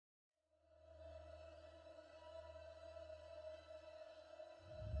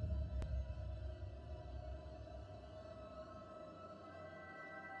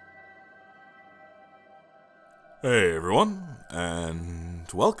Hey everyone, and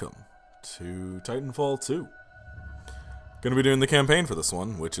welcome to Titanfall 2. Gonna be doing the campaign for this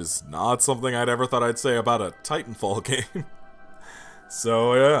one, which is not something I'd ever thought I'd say about a Titanfall game.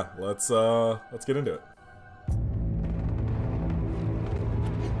 So yeah, let's get into it.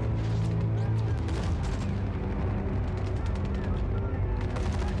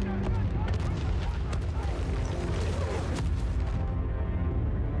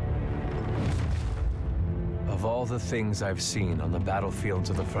 Of all the things I've seen on the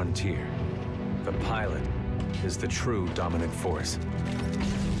battlefields of the frontier, the pilot is the true dominant force.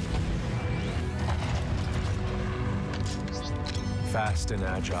 Fast and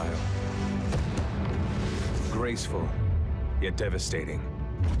agile. Graceful, yet devastating.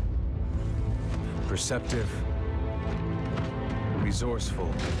 Perceptive.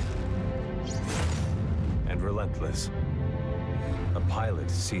 Resourceful. And relentless. A pilot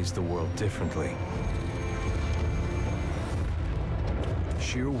sees the world differently.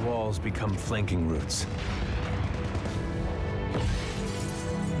 Sheer walls become flanking routes.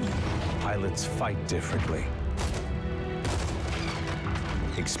 Pilots fight differently.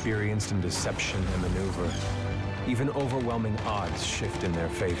 Experienced in deception and maneuver, even overwhelming odds shift in their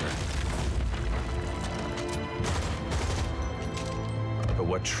favor. But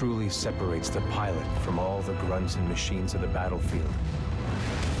what truly separates the pilot from all the grunts and machines of the battlefield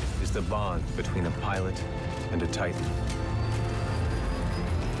is the bond between a pilot and a Titan.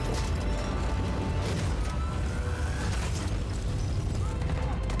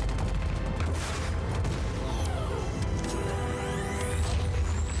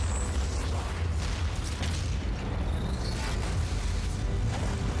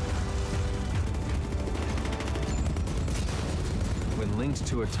 When linked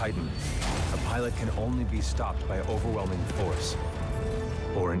to a Titan, a pilot can only be stopped by overwhelming force,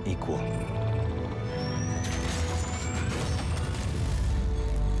 or an equal.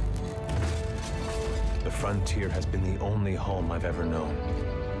 The frontier has been the only home I've ever known.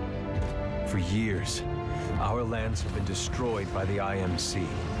 For years, our lands have been destroyed by the IMC,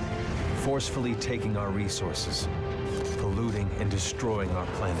 forcefully taking our resources, polluting and destroying our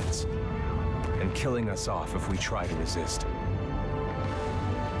planets, and killing us off if we try to resist.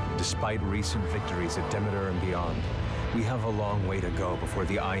 Despite recent victories at Demeter and beyond, we have a long way to go before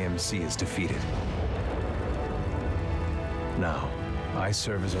the IMC is defeated. Now, I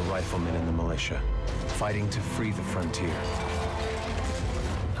serve as a rifleman in the militia, fighting to free the frontier.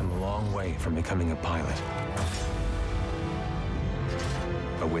 I'm a long way from becoming a pilot.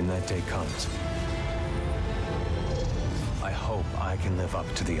 But when that day comes, I hope I can live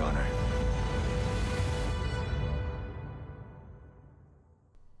up to the honor.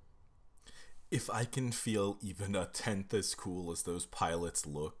 If I can feel even a tenth as cool as those pilots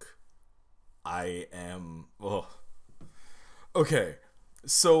look, I am... Ugh. Okay,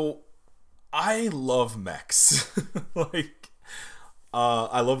 so I love mechs.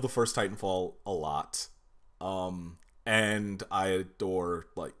 I love the first Titanfall a lot. And I adore,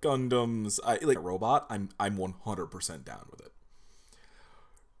 like, Gundams. I like a robot. I'm 100% down with it.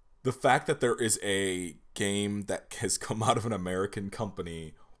 The fact that there is a game that has come out of an American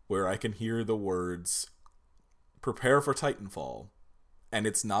company where I can hear the words, prepare for Titanfall, and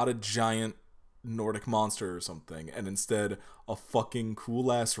it's not a giant Nordic monster or something, and instead a fucking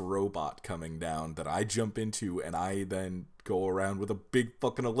cool-ass robot coming down that I jump into, and I then go around with a big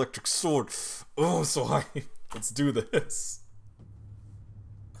fucking electric sword. Oh, so let's do this.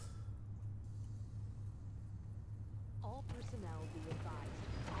 All personnel be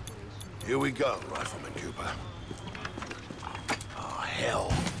advised. Here we go, Rifleman Cooper. Oh,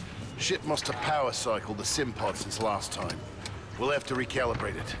 hell. Ship must have power cycled the sim pod since last time. We'll have to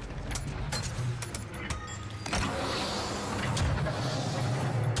recalibrate it.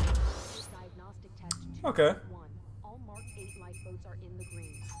 Diagnostic test Okay. 2.1. All Mark 8 lifeboats are in the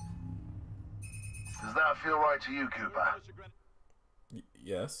green. Does that feel right to you, Cooper?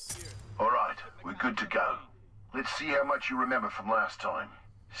 Yes. All right, we're good to go. Let's see how much you remember from last time.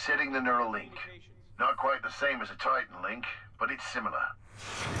 Setting the neural link. Not quite the same as a Titan link, but it's similar.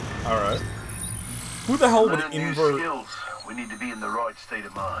 Alright. Who the hell would Learn new invert... skills. We need to be in the right state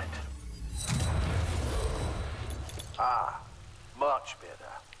of mind. Ah, much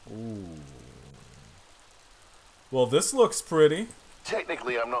better. Ooh. Well, this looks pretty.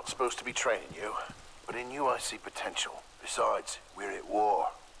 Technically, I'm not supposed to be training you, but in you I see potential. Besides, we're at war.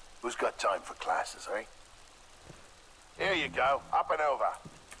 Who's got time for classes, eh? Here you go, up and over.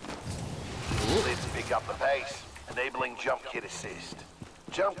 Let's pick up the pace, enabling jump kit assist.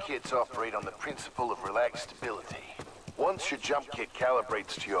 Jump kits operate on the principle of relaxed stability. Once your jump kit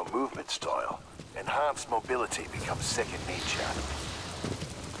calibrates to your movement style, enhanced mobility becomes second nature.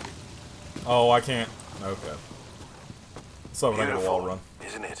 Oh, I can't. Okay. So we're gonna get a wall run.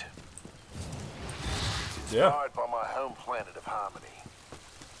 Isn't it? It's Yeah. inspired by my home planet of Harmony.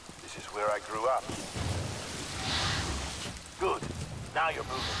 This is where I grew up. Good. Now you're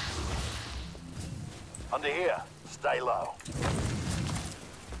moving. Under here. Stay low.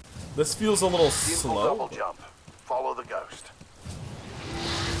 This feels a little Simple slow. double jump. Follow the ghost.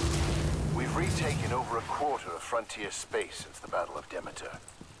 We've retaken over a quarter of frontier space since the Battle of Demeter.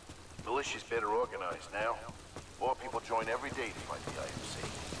 Militia's better organized now. More people join every day to fight the IMC.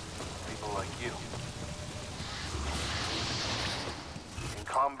 People like you. In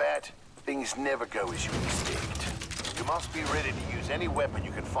combat, things never go as you expect. You must be ready to use any weapon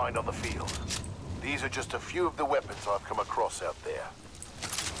you can find on the field. These are just a few of the weapons I've come across out there.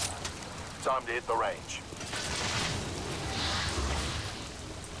 Time to hit the range.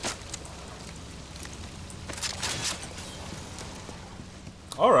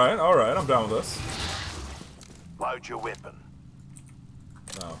 Alright, I'm down with this. Load your weapon.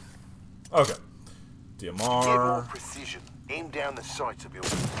 No. Okay. Get more DMR. precision. Aim down the sights of your...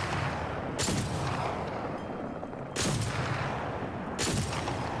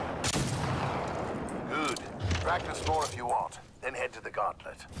 Good. Practice more if you want. Then head to the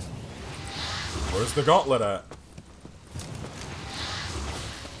gauntlet. Where's the gauntlet at?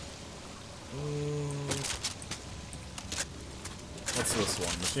 What's this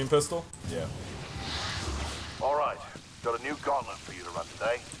one? Machine pistol? Yeah. All right. Got a new gauntlet for you to run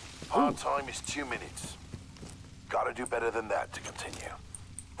today. Hard time is 2 minutes. Gotta do better than that to continue.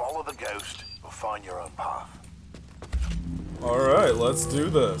 Follow the ghost or find your own path. Alright, let's do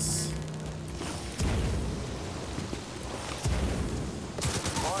this.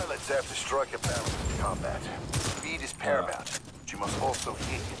 Pilots have to strike a balance in combat. Speed is paramount, but you must also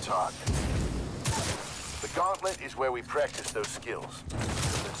hit your targets. The gauntlet is where we practice those skills.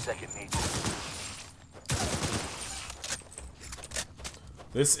 They're second nature.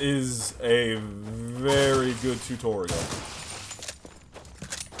 This is a very good tutorial.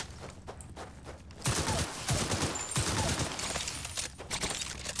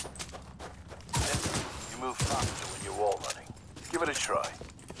 You move faster when you're wall running. Give it a try.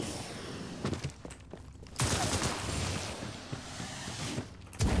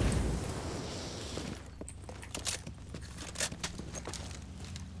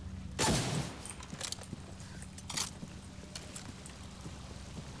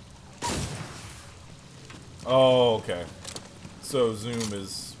 Oh, okay. So zoom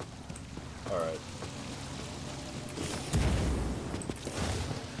is... Alright.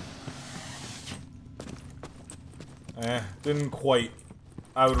 Didn't quite...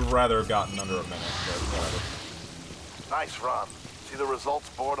 I would have rather have gotten under a minute, but whatever. Nice run. See the results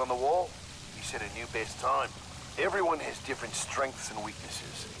board on the wall? You set a new best time. Everyone has different strengths and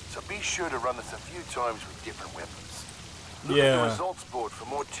weaknesses, so be sure to run this a few times with different weapons. Look at the results board for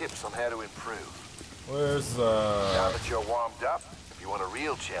more tips on how to improve. Where's, Now that you're warmed up, if you want a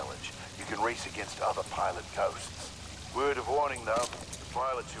real challenge, you can race against other pilot ghosts. Word of warning, though, the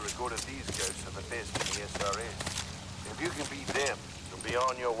pilots who recorded these ghosts are the best in the SRS. If you can beat them, you'll be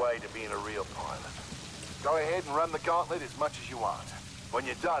on your way to being a real pilot. Go ahead and run the gauntlet as much as you want. When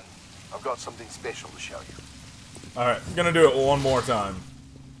you're done, I've got something special to show you. Alright, I'm gonna do it one more time.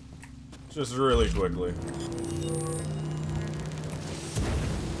 Just really quickly.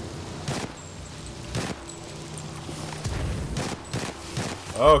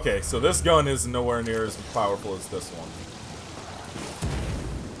 Okay, so this gun is nowhere near as powerful as this one.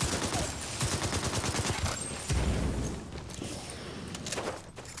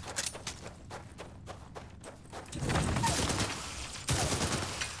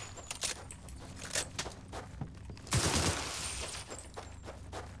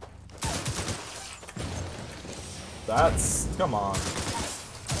 That's... come on.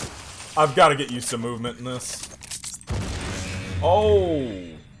 I've got to get used to movement in this. Oh!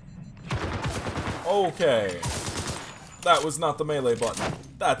 Okay. That was not the melee button.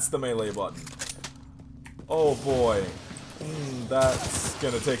 That's the melee button. Oh boy. That's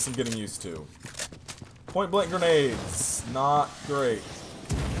gonna take some getting used to. Point blank grenades. Not great.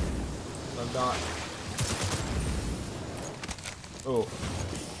 I'm not... Oh.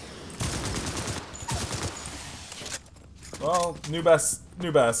 Well, new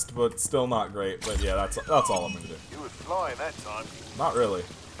best, but still not great. But yeah, that's all I'm gonna do. You were flying that time. Not really.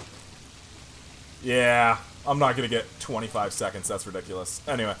 Yeah, I'm not gonna get 25 seconds. That's ridiculous.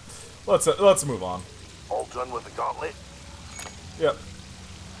 Anyway, let's move on. All done with the gauntlet? Yep.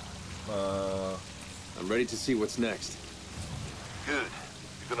 I'm ready to see what's next. Good.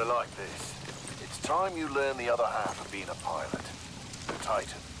 You're gonna like this. It's time you learn the other half of being a pilot. The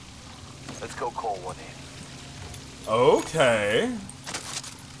Titan. Let's go call one in. Okay.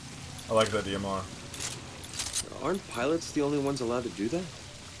 I like that DMR. Aren't pilots the only ones allowed to do that?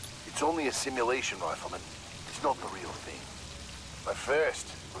 It's only a simulation, Rifleman. It's not the real thing. But first,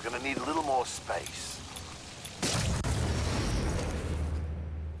 we're gonna need a little more space.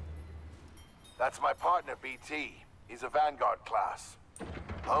 That's my partner, BT. He's a Vanguard class.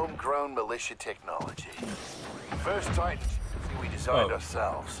 Homegrown militia technology. First Titan, see, we designed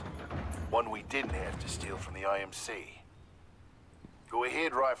ourselves. One we didn't have to steal from the IMC. Go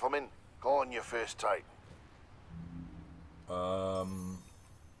ahead, Rifleman. Call on your first Titan.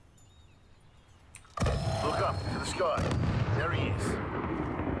 Look up to the sky. There he is.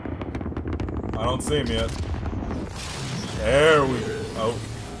 I don't see him yet. There we go. Oh.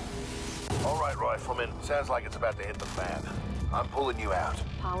 All right, Rifleman. Sounds like it's about to hit the fan. I'm pulling you out.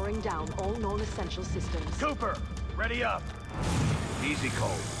 Powering down all non-essential systems. Cooper, ready up. Easy, Cole.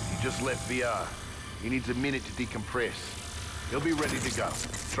 He just left VR. He needs a minute to decompress. He'll be ready to go.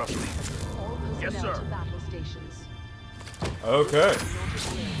 Trust me. All personnel Yes, sir. to battle stations. Okay.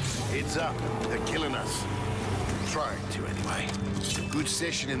 Heads up. They're killing us. Trying to, anyway. Good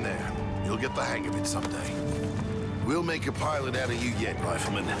session in there. You'll get the hang of it someday. We'll make a pilot out of you yet,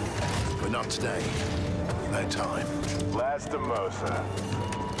 Rifleman. But not today. No time. Lastimosa.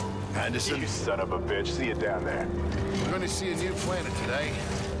 Anderson, You son of a bitch. See you down there. we're going to see a new planet today.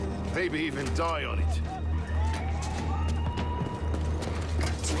 Maybe even die on it.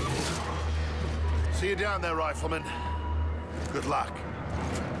 See you down there, Rifleman. Good luck.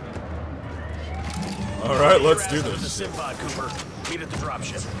 Alright, let's do The this. Simbod, Cooper. Meet at the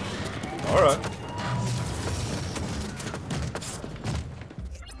dropship. Alright.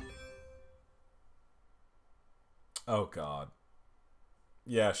 Oh god.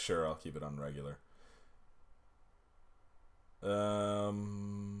 Yeah, sure, I'll keep it on regular.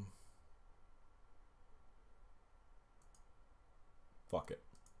 Fuck it.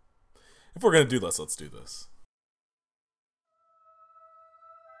 If we're gonna do this, let's do this.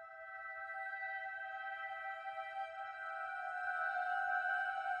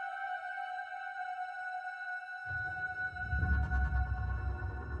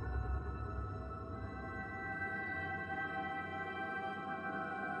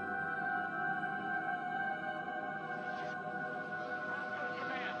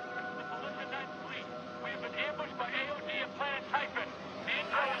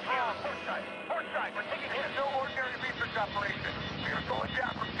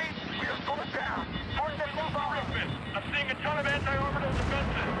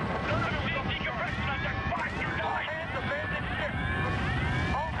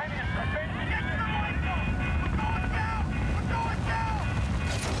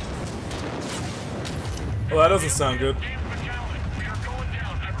 Well, that doesn't sound good.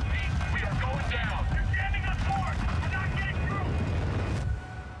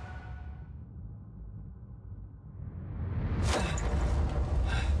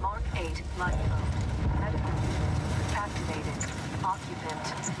 Mark 8 light mode. Medical activated.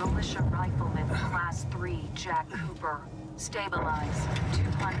 Occupant, militia rifleman, class 3, Jack Cooper. Stabilize.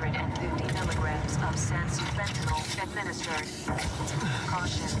 250 milligrams of sensu fentanyl administered.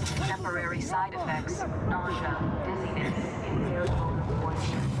 Caution. Temporary side effects. Nausea, dizziness, impaired motor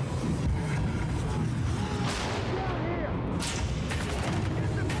coordination.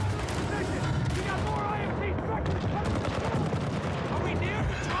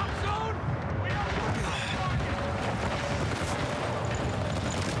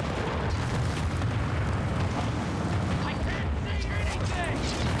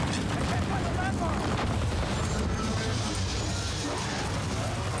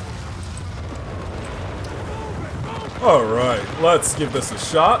 Alright, let's give this a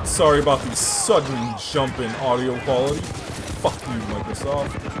shot. Sorry about the sudden jump in audio quality. Fuck you,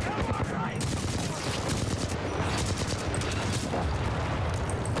 Microsoft.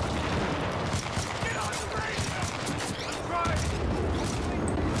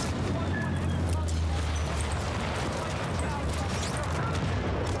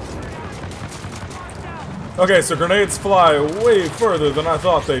 Okay, so grenades fly way further than I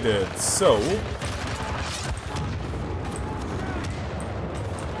thought they did, so...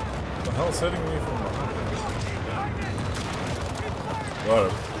 What the hell's hitting me from behind?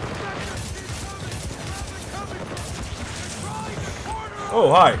 Whatever.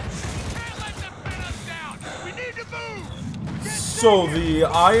 Oh, hi. So the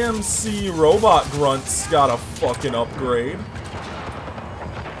IMC robot grunts got a fucking upgrade.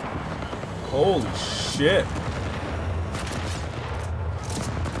 Holy shit.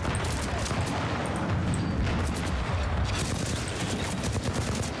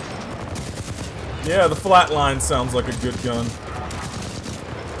 Yeah, the flatline sounds like a good gun.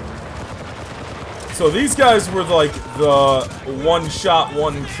 So these guys were like the one-shot,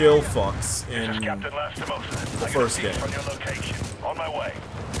 one-kill fucks in the first game. On my way.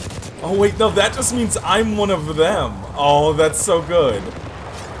 Oh wait, no, that just means I'm one of them. Oh, that's so good.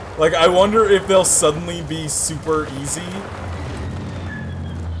 Like, I wonder if they'll suddenly be super easy.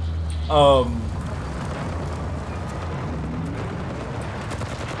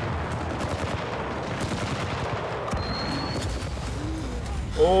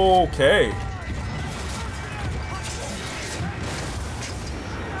 Okay.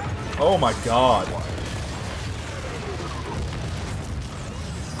 Oh my god.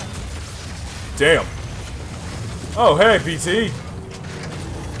 Damn. Oh, hey, PT.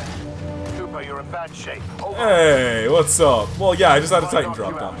 Cooper, you're in bad shape. Hey, what's up? Well, yeah, I just had a Titan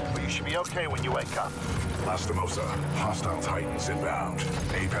drop down. But you should be okay when you wake up. Lastimosa, hostile Titans inbound.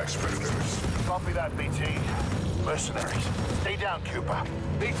 Apex predators. Copy that, BT. Mercenaries. Stay down, Cooper.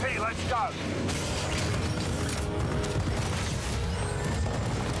 BT, let's go.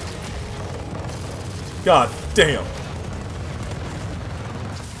 God damn.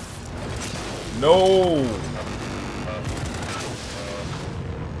 No.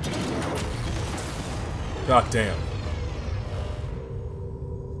 God damn.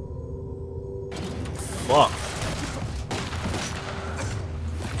 Fuck.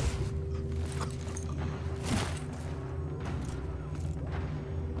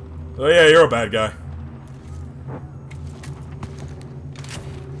 Oh yeah, you're a bad guy.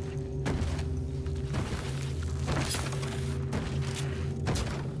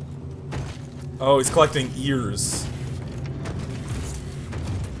 Oh, he's collecting ears.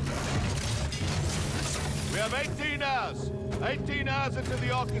 We have 18 hours. 18 hours until the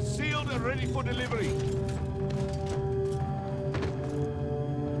Ark is sealed and ready for delivery.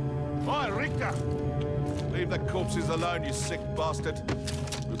 Oi, Richter! Leave the corpses alone, you sick bastard.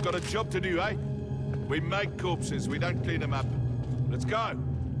 We've got a job to do, eh? We make corpses, we don't clean them up. Let's go!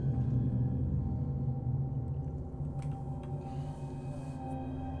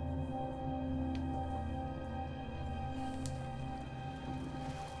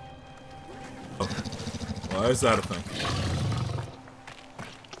 Why is that a thing?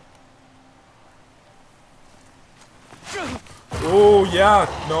 Oh, yeah.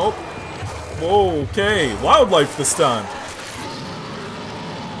 Nope. Whoa, okay. Wildlife this time.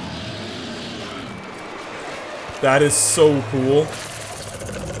 That is so cool.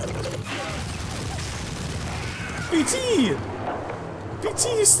 BT!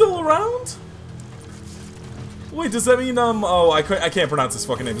 BT, you still around? Wait, does that mean, oh, I can't pronounce his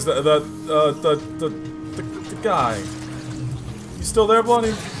fucking name. Is that, the guy. You still there,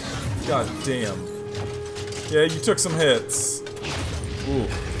 buddy? God damn. Yeah, you took some hits. Ooh.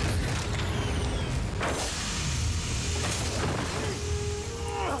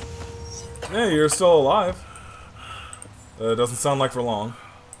 Yeah, you're still alive. Doesn't sound like for long.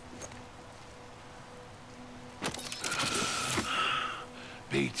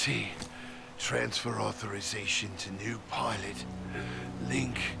 BT, transfer authorization to new pilot.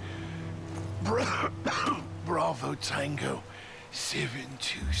 Link. Bravo Tango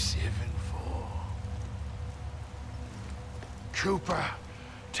 7274. Cooper,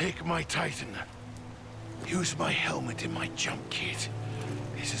 take my Titan. Use my helmet and my jump kit.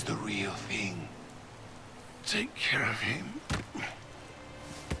 This is the real thing. Take care of him.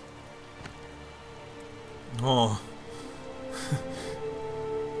 Oh.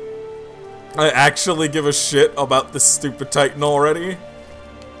 I actually give a shit about this stupid Titan already?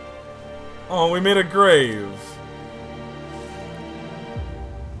 Oh, we made a grave.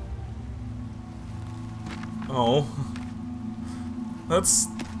 Oh. That's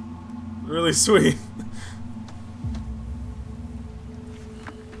really sweet.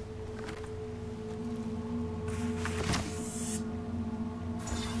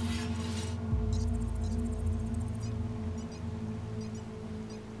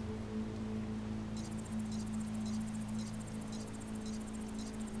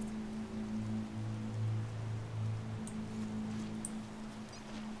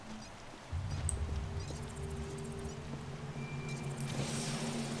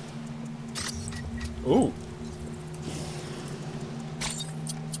 Ooh.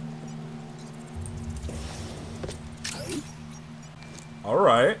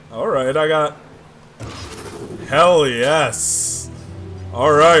 Alright, I got... Hell yes!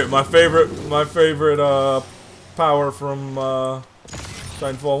 Alright, my favorite, power from,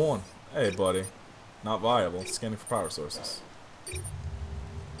 Titanfall 1. Hey, buddy. Not viable. Scanning for power sources.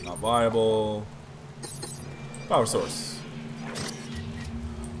 Not viable. Power source.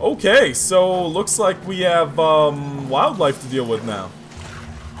 Okay, so looks like we have wildlife to deal with now.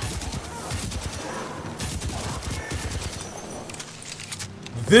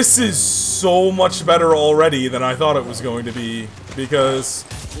 This is so much better already than I thought it was going to be, because,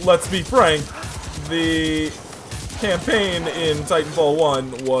 let's be frank, the campaign in Titanfall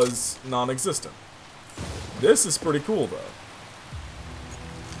 1 was non-existent. This is pretty cool, though.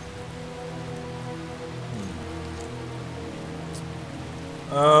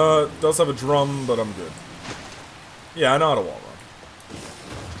 Does have a drum, but I'm good. Yeah, I know how to wall run.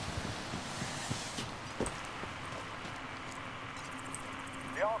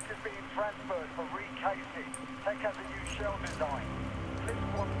 The Ark is being transferred for recasing. Tech has a new shell design. This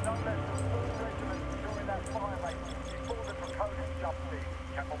was no less than 4 regiments during that fire rate before the draconian jump scene.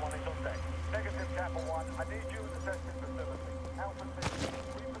 Kappa 1 is on deck. Negative, Kappa 1. I need you in the testing facility. Alpha 6,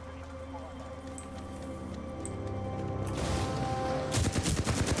 reposition the fire rate.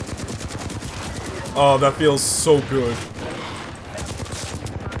 Oh, that feels so good.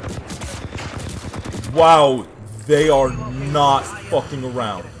 Wow, they are not fucking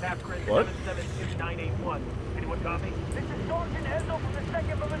around. What? Anyone copy? This is Sergeant Ezel from the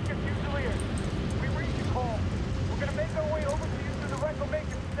 2nd Militia Fusiliers. We read your call. We're gonna make our way over to you through the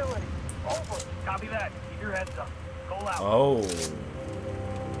reclamation facility. Over. Copy that. Keep your heads up. Call out. Oh.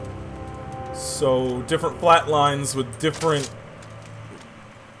 So, different flat lines with different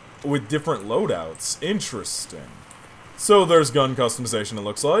loadouts. Interesting. So there's gun customization, it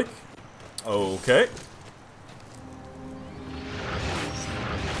looks like. Okay.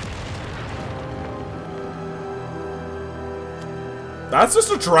 That's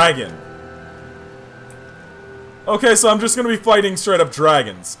just a dragon. Okay, so I'm just gonna be fighting straight up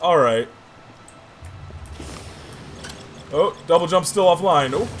dragons. Alright. Oh, double jump still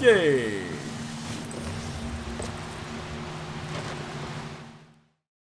offline. Okay.